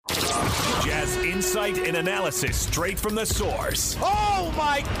Jazz insight and analysis straight from the source. Oh,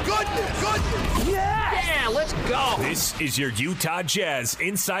 my goodness. Yeah, let's go. This is your Utah Jazz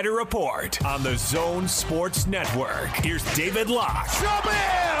Insider Report on the Zone Sports Network. Here's David Locke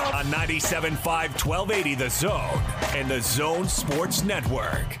on 97.5 1280 The Zone and the Zone Sports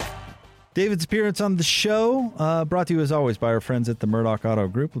Network. David's appearance on the show brought to you, as always, by our friends at the Murdoch Auto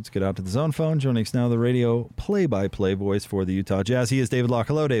Group. Let's get out to the Zone phone. Joining us now, the radio play-by-play voice for the Utah Jazz. He is David Locke.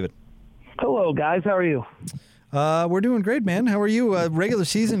 Hello, David. Hello, guys. How are you? We're doing great, man. How are you? Regular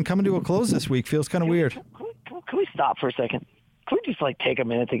season coming to a close this week. Feels kind of weird. Can we stop for a second? Can we just, take a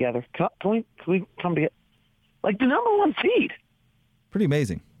minute together? Can we come together? The number one seed. Pretty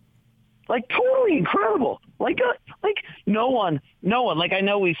amazing. Totally incredible. No one, I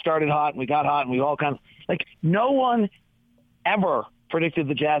know we started hot and we got hot and we all kind of, no one ever predicted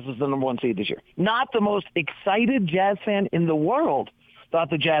the Jazz was the number one seed this year. Not the most excited Jazz fan in the world thought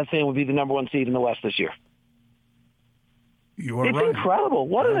the Jazz fan would be the number one seed in the West this year. You are It's right. incredible.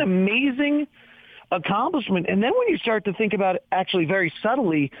 What an amazing accomplishment. And then when you start to think about it actually very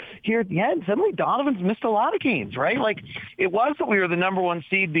subtly here at the end, suddenly Donovan's missed a lot of games, right? It was that we were the number one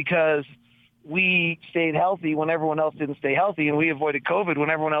seed because we stayed healthy when everyone else didn't stay healthy, and we avoided COVID when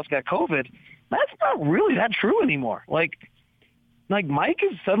everyone else got COVID. That's not really that true anymore. Mike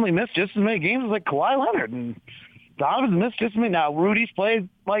has suddenly missed just as many games as Kawhi Leonard, and Donovan's missed just as many. Now Rudy's played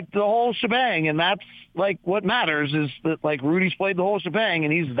the whole shebang, and that's what matters is that Rudy's played the whole shebang,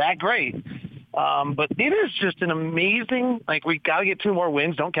 and he's that great. But it is just an amazing, we got to get 2 more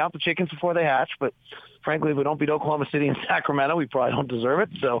wins. Don't count the chickens before they hatch. But frankly, if we don't beat Oklahoma City and Sacramento, we probably don't deserve it.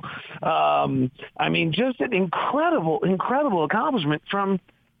 So, just an incredible accomplishment from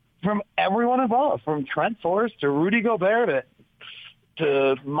everyone involved, from Trent Forrest to Rudy Gobert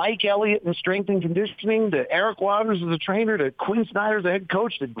to Mike Elliott in strength and conditioning, to Eric Waters as a trainer, to Quinn Snyder as the head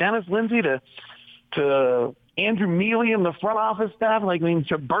coach, to Dennis Lindsay, to Andrew Mealy and the front office staff,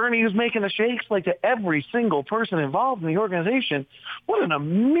 to Bernie who's making the shakes, to every single person involved in the organization. What an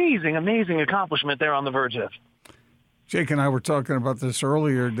amazing accomplishment they're on the verge of. Jake and I were talking about this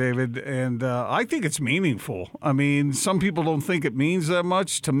earlier, David, and I think it's meaningful. Some people don't think it means that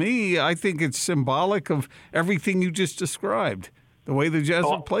much. To me, I think it's symbolic of everything you just described, the way the Jazz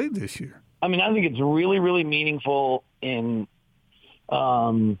have played this year. I think it's really, really meaningful in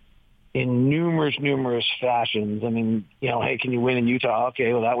numerous fashions. Hey, can you win in Utah?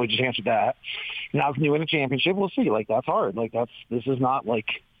 Okay, well, we just answered that. Now, can you win a championship? We'll see. That's hard. This is not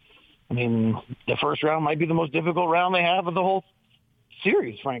the first round might be the most difficult round they have of the whole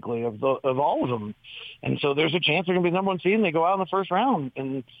series, frankly, of all of them. And so there's a chance they're going to be the number one seed and they go out in the first round.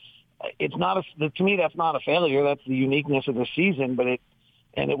 And it's not to me, that's not a failure. That's the uniqueness of the season,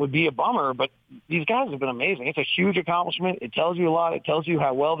 and it would be a bummer, but these guys have been amazing. It's a huge accomplishment. It tells you a lot. It tells you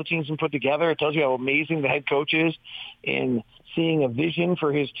how well the team's been put together. It tells you how amazing the head coach is in seeing a vision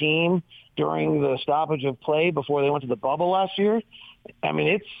for his team during the stoppage of play before they went to the bubble last year.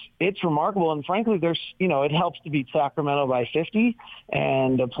 It's remarkable. And frankly, it helps to beat Sacramento by 50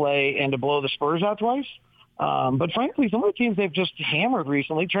 and to blow the Spurs out twice. But frankly, some of the teams they've just hammered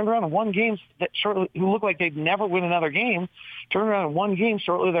recently turned around and won games who look like they'd never win another game, turned around and won games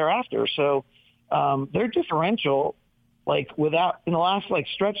shortly thereafter. So their differential, in the last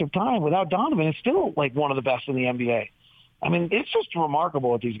stretch of time without Donovan, is still one of the best in the NBA. It's just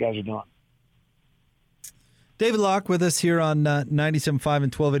remarkable what these guys are doing. David Locke with us here on 97.5 and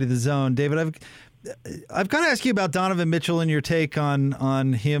 1280 The Zone. David, I've got to ask you about Donovan Mitchell and your take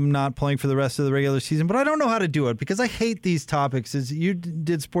on him not playing for the rest of the regular season, but I don't know how to do it because I hate these topics. As you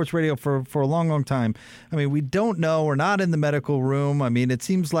did sports radio for a long time. We don't know. We're not in the medical room. It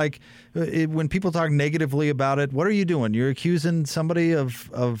seems like when people talk negatively about it, what are you doing? You're accusing somebody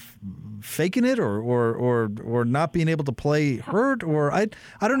of faking it or not being able to play hurt, or I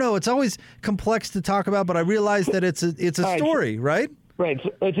don't know. It's always complex to talk about, but I realize that it's a story, right? Right.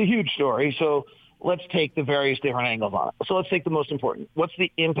 It's a huge story. So let's take the various different angles on it. So let's take the most important. What's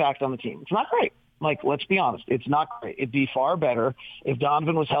the impact on the team? It's not great. Let's be honest. It's not great. It'd be far better if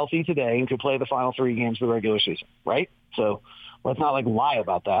Donovan was healthy today and could play the final 3 games of the regular season, right? So let's not lie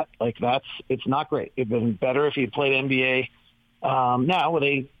about that. It's not great. It'd been better if he'd played NBA. Now,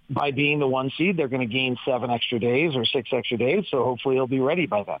 by being the 1 seed, they're going to gain 7 extra days or 6 extra days. So hopefully he'll be ready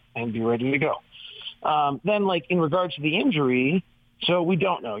by then and be ready to go. Then in regards to the injury, so we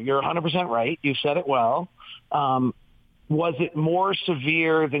don't know. You're 100% right. You said it well. Was it more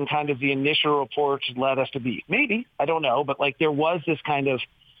severe than kind of the initial reports led us to be? Maybe. I don't know. But there was this kind of,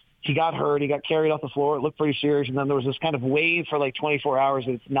 he got hurt. He got carried off the floor. It looked pretty serious. And then there was this kind of wave for 24 hours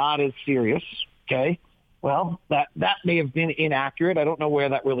that it's not as serious. Okay. Well, that may have been inaccurate. I don't know where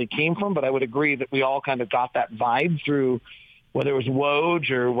that really came from, but I would agree that we all kind of got that vibe through whether it was Woj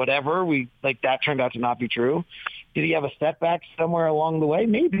or whatever. That turned out to not be true. Did he have a setback somewhere along the way?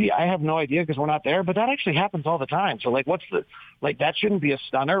 Maybe. I have no idea because we're not there, but that actually happens all the time. So that shouldn't be a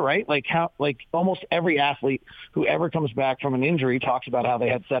stunner, right? Almost every athlete who ever comes back from an injury talks about how they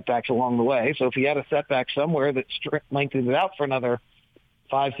had setbacks along the way. So if he had a setback somewhere that lengthened it out for another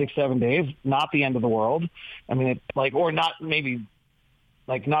 5, 6, 7 days, not the end of the world. I mean, or not maybe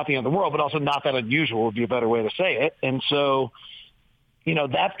not the end of the world, but also not that unusual would be a better way to say it. And so,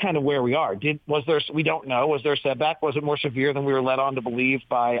 that's kind of where we are. We don't know. Was there a setback? Was it more severe than we were led on to believe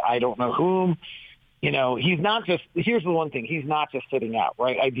by I don't know whom? He's not just, here's the one thing, he's not just sitting out,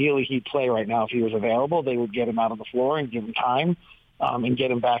 right? Ideally, he'd play right now if he was available. They would get him out on the floor and give him time and get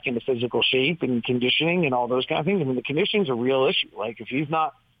him back into physical shape and conditioning and all those kind of things. I mean, the conditioning's a real issue. If he's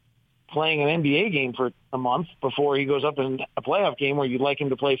not playing an NBA game for a month before he goes up in a playoff game where you'd like him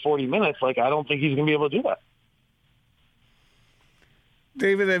to play 40 minutes, I don't think he's going to be able to do that.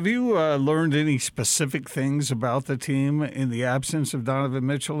 David, have you learned any specific things about the team in the absence of Donovan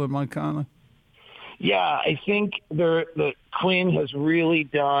Mitchell and Mike Conley? Yeah, I think the Quinn has really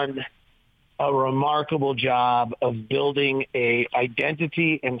done a remarkable job of building a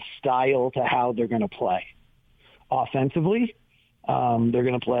identity and style to how they're going to play. Offensively, they're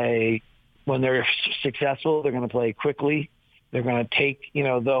going to play when they're successful. They're going to play quickly. They're going to take,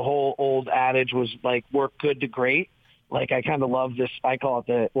 the whole old adage was work good to great. I kind of love this. I call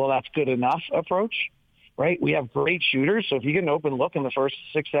it that's good enough approach, right? We have great shooters. So if you get an open look in the first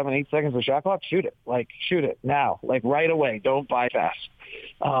 6, 7, 8 seconds of shot clock, shoot it. Shoot it now, right away. Don't bypass.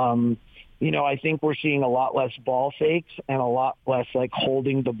 I think we're seeing a lot less ball fakes and a lot less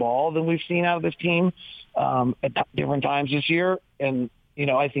holding the ball than we've seen out of this team at different times this year. And,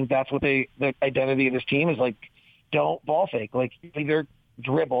 I think that's what the identity of this team is don't ball fake. Either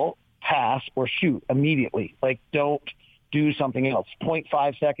dribble, pass, or shoot immediately. Don't do something else.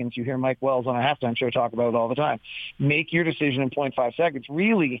 0.5 seconds. You hear Mike Wells on a halftime show talk about it all the time. Make your decision in 0.5 seconds.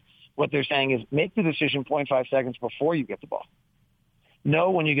 Really, what they're saying is make the decision 0.5 seconds before you get the ball.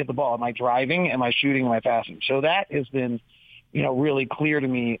 Know when you get the ball. Am I driving? Am I shooting? Am I passing? So that has been, really clear to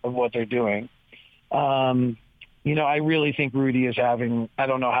me of what they're doing. I really think Rudy is having, I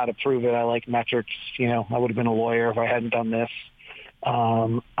don't know how to prove it. I like metrics. I would have been a lawyer if I hadn't done this.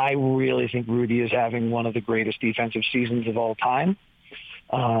 I really think Rudy is having one of the greatest defensive seasons of all time.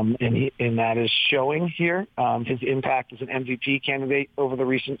 And that is showing here. His impact as an MVP candidate over the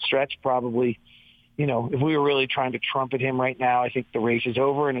recent stretch probably, if we were really trying to trumpet him right now, I think the race is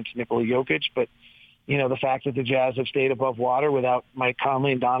over and it's Nikola Jokic. But, the fact that the Jazz have stayed above water without Mike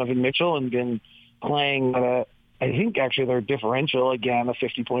Conley and Donovan Mitchell and been playing I think actually their differential, again, a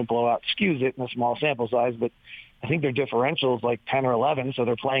 50-point blowout skews it in a small sample size, but I think their differential is 10 or 11, so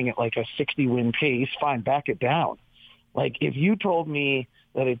they're playing at a 60-win pace. Fine, back it down. If you told me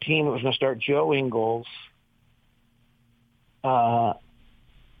that a team that was going to start Joe Ingles,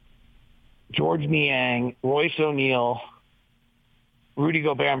 George Niang, Royce O'Neal, Rudy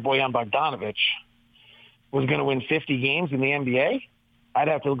Gobert, and Bojan Bogdanovic was going to win 50 games in the NBA, I'd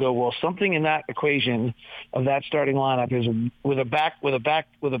have to go, well, something in that equation of that starting lineup is with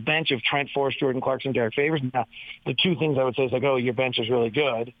a bench of Trent Forrest, Jordan Clarkson, Derek Favors. Now, the two things I would say is your bench is really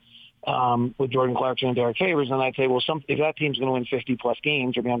good with Jordan Clarkson and Derek Favors. And I'd say, well, if that team's going to win 50-plus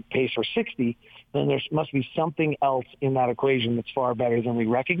games or be on pace for 60, then there must be something else in that equation that's far better than we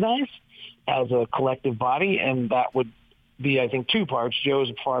recognize as a collective body. And that would be, I think, two parts.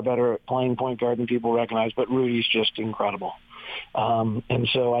 Joe's far better at playing point guard than people recognize, but Rudy's just incredible. And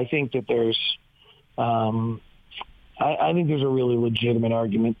so I think that there's, I think there's a really legitimate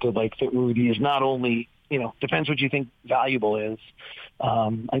argument to that Rudy is not only, depends what you think valuable is.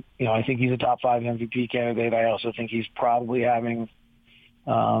 I think he's a top 5 MVP candidate. I also think he's probably having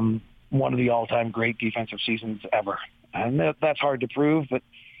one of the all-time great defensive seasons ever. And that's hard to prove, but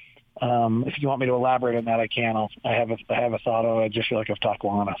if you want me to elaborate on that, I can. I have a thought on it. I just feel like I've talked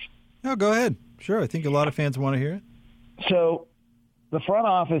long enough. No, go ahead. Sure. I think a lot of fans want to hear it. So the front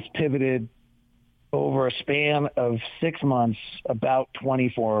office pivoted over a span of 6 months, about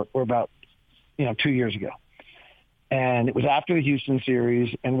 24 or about 2 years ago. And it was after the Houston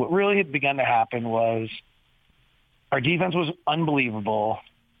series. And what really had begun to happen was our defense was unbelievable.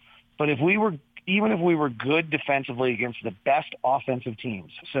 But even if we were good defensively against the best offensive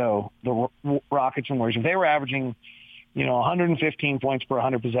teams, so the Rockets and Warriors, if they were averaging 115 points per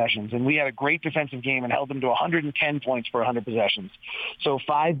 100 possessions. And we had a great defensive game and held them to 110 points per 100 possessions. So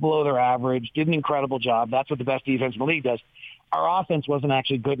 5 below their average, did an incredible job. That's what the best defense in the league does. our offense wasn't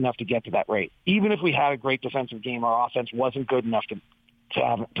actually good enough to get to that rate. Even if we had a great defensive game, our offense wasn't good enough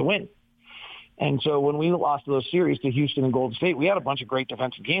to win. And so when we lost those series to Houston and Golden State, we had a bunch of great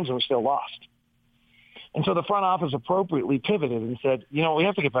defensive games and we still lost. And so the front office appropriately pivoted and said, we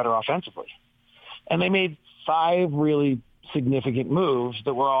have to get better offensively. And they made 5 really significant moves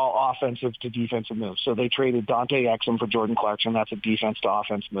that were all offensive to defensive moves. So they traded Dante Exum for Jordan Clarkson. That's a defense to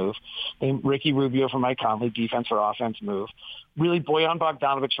offense move. Ricky Rubio for Mike Conley, defense for offense move. Really Bojan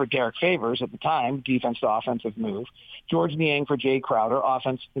Bogdanovic for Derek Favors at the time, defense to offensive move. George Niang for Jay Crowder,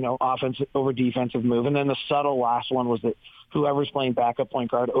 offense over defensive move. And then the subtle last one was that whoever's playing backup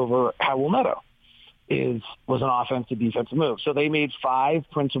point guard over Howell Neto was an offense to defensive move. So they made 5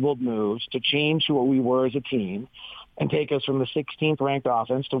 principled moves to change who we were as a team and take us from the 16th ranked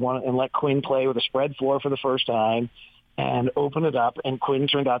offense to one and let Quinn play with a spread floor for the first time and open it up. And Quinn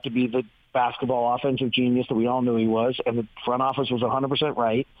turned out to be the basketball offensive genius that we all knew he was. And the front office was 100%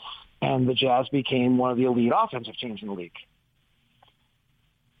 right. And the Jazz became one of the elite offensive teams in the league.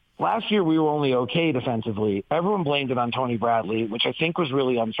 Last year, we were only okay defensively. Everyone blamed it on Tony Bradley, which I think was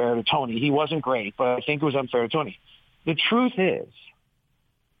really unfair to Tony. He wasn't great, but I think it was unfair to Tony. The truth is,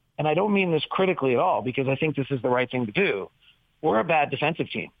 and I don't mean this critically at all because I think this is the right thing to do, we're a bad defensive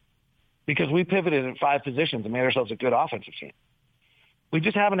team because we pivoted in 5 positions and made ourselves a good offensive team. We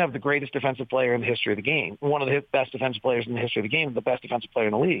just happen to have the greatest defensive player in the history of the game, one of the best defensive players in the history of the game, the best defensive player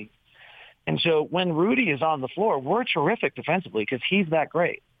in the league. And so when Rudy is on the floor, we're terrific defensively because he's that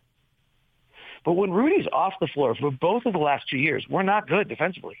great. But when Rudy's off the floor for both of the last 2 years, we're not good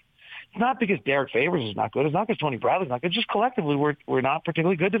defensively. It's not because Derek Favors is not good. It's not because Tony Bradley's not good. Just collectively, we're not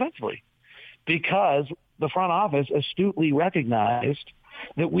particularly good defensively because the front office astutely recognized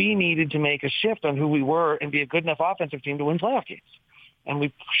that we needed to make a shift on who we were and be a good enough offensive team to win playoff games. And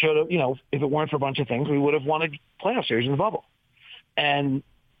we should have, if it weren't for a bunch of things, we would have won a playoff series in the bubble. And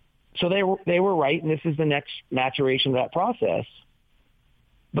so they were right, and this is the next maturation of that process.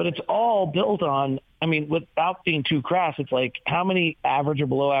 But it's all built on, without being too crass, it's like how many average or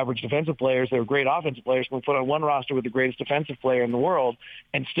below average defensive players that are great offensive players can we put on one roster with the greatest defensive player in the world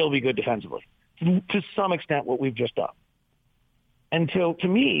and still be good defensively? To some extent, what we've just done. And so, to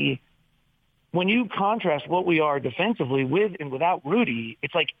me, when you contrast what we are defensively with and without Rudy,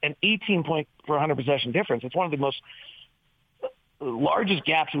 it's like an 18-point per 100 possession difference. It's one of the most largest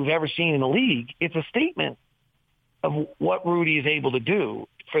gaps we've ever seen in the league. It's a statement of what Rudy is able to do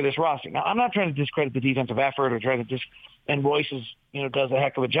for this roster. Now, I'm not trying to discredit the defensive effort or try to and Royce is, does a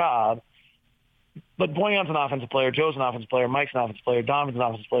heck of a job. But Boyan's an offensive player, Joe's an offensive player, Mike's an offensive player, Donovan's an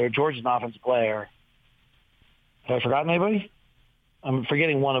offensive player, George is an offensive player. Have I forgotten anybody? I'm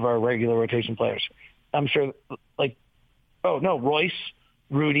forgetting one of our regular rotation players. I'm sure, Royce,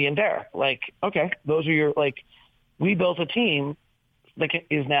 Rudy, and Derek. Okay, those are your, we built a team that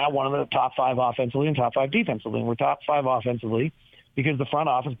is now one of the top 5 offensively and top 5 defensively. And we're top 5 offensively because the front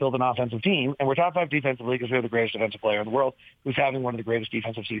office built an offensive team, and we're top 5 defensively because we're the greatest defensive player in the world who's having one of the greatest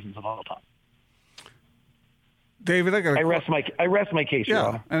defensive seasons of all time. David, I rest my case.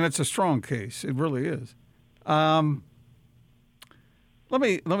 Yeah, and it's a strong case. It really is. Let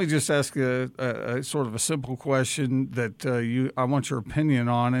me just ask a sort of a simple question that I want your opinion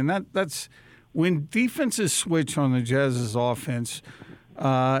on, and that's when defenses switch on the Jazz's offense.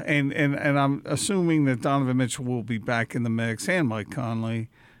 And I'm assuming that Donovan Mitchell will be back in the mix and Mike Conley.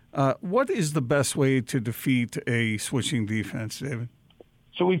 What is the best way to defeat a switching defense, David?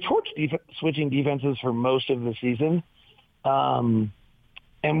 So we've torched switching defenses for most of the season. And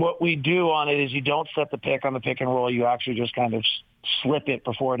what we do on it is you don't set the pick on the pick and roll. You actually just kind of slip it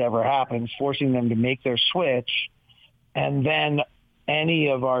before it ever happens, forcing them to make their switch. And then any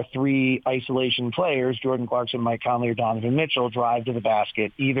of our 3 isolation players, Jordan Clarkson, Mike Conley, or Donovan Mitchell, drive to the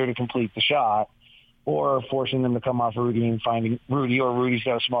basket either to complete the shot or forcing them to come off Rudy and finding Rudy, or Rudy's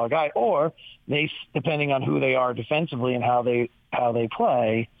got a smaller guy, or they, depending on who they are defensively and how they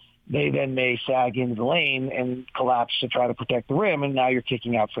play, they then may sag into the lane and collapse to try to protect the rim, and now you're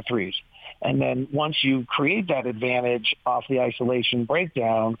kicking out for threes. And then once you create that advantage off the isolation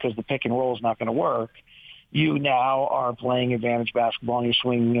breakdown, because the pick and roll is not going to work, you now are playing advantage basketball and you're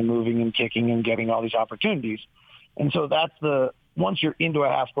swinging and moving and kicking and getting all these opportunities. And so once you're into a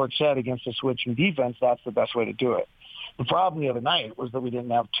half-court set against a switching defense, that's the best way to do it. The problem the other night was that we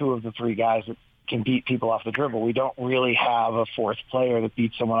didn't have 2 of the 3 guys that can beat people off the dribble. We don't really have a 4th player that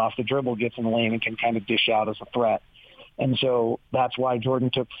beats someone off the dribble, gets in the lane, and can kind of dish out as a threat. And so that's why Jordan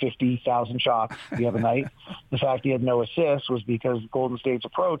took 50,000 shots the other night. The fact he had no assists was because Golden State's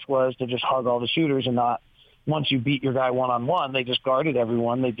approach was to just hug all the shooters and not once you beat your guy one-on-one, they just guarded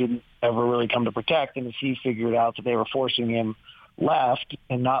everyone. They didn't ever really come to protect. And as he figured out that they were forcing him left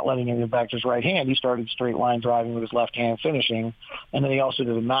and not letting him get back to his right hand, he started straight line driving with his left hand finishing. And then he also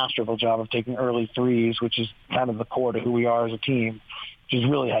did a masterful job of taking early threes, which is kind of the core to who we are as a team, which is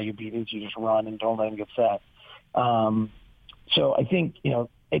really how you beat it. You just run and don't let him get set. So I think,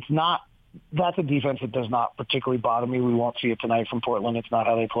 that's a defense that does not particularly bother me. We won't see it tonight from Portland. It's not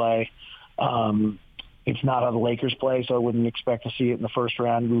how they play. It's not how the Lakers play, so I wouldn't expect to see it in the first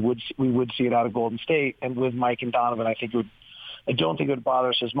round. We would see it out of Golden State, and with Mike and Donovan, I don't think it would bother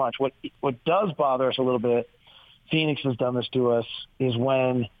us as much. What does bother us a little bit, Phoenix has done this to us, is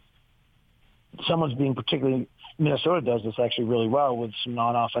when someone's being particularly, Minnesota does this actually really well with some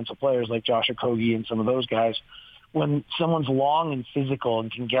non-offensive players like Josh Okogie and some of those guys, when someone's long and physical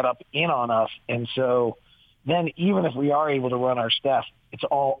and can get up in on us. And so then even if we are able to run our stuff, it's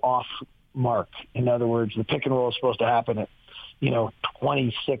all off mark. In other words, the pick and roll is supposed to happen at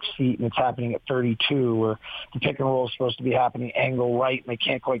 26 feet and it's happening at 32, or the pick and roll is supposed to be happening angle right and they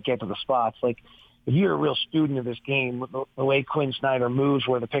can't quite get to the spots. Like, if you're a real student of this game, the way Quinn Snyder moves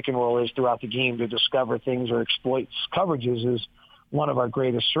where the pick and roll is throughout the game to discover things or exploit coverages is one of our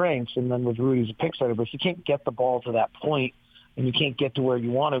greatest strengths. And then with Rudy's a pick setter, but if you can't get the ball to that point and you can't get to where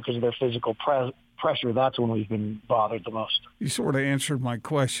you want to because of their physical pressure, that's when we've been bothered the most. You sort of answered my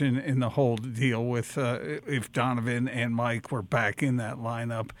question in the whole deal with if Donovan and Mike were back in that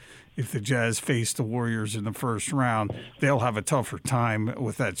lineup. If the Jazz face the Warriors in the first round, they'll have a tougher time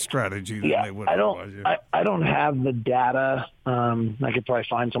with that strategy than they would otherwise. I don't have the data. I could probably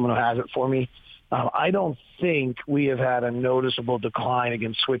find someone who has it for me. I don't think we have had a noticeable decline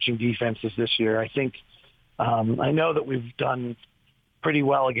against switching defenses this year. I think I know that we've done pretty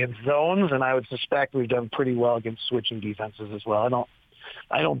well against zones, and I would suspect we've done pretty well against switching defenses as well.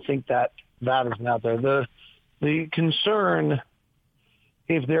 I don't think that is out there. The concern,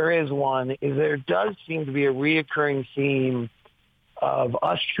 if there is one, is there does seem to be a reoccurring theme of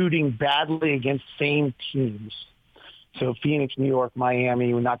us shooting badly against same teams. So Phoenix, New York,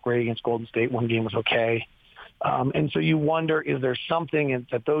 Miami, we're not great against Golden State. One game was okay. And so you wonder, is there something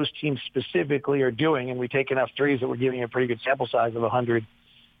that those teams specifically are doing, and we take enough threes that we're giving a pretty good sample size of 100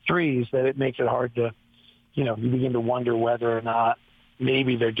 threes, that it makes it hard to, you begin to wonder whether or not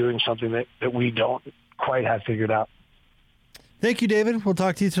maybe they're doing something that we don't quite have figured out. Thank you, David. We'll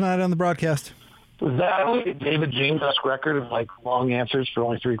talk to you tonight on the broadcast. Was that David James' record of long answers for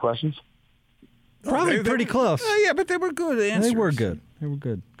only 3 questions? Probably pretty close. Yeah, but they were good answers. They were good.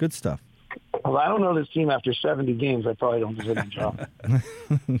 Good stuff. Well, I don't know this team after 70 games. I probably don't deserve a job.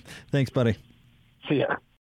 Thanks, buddy. See ya.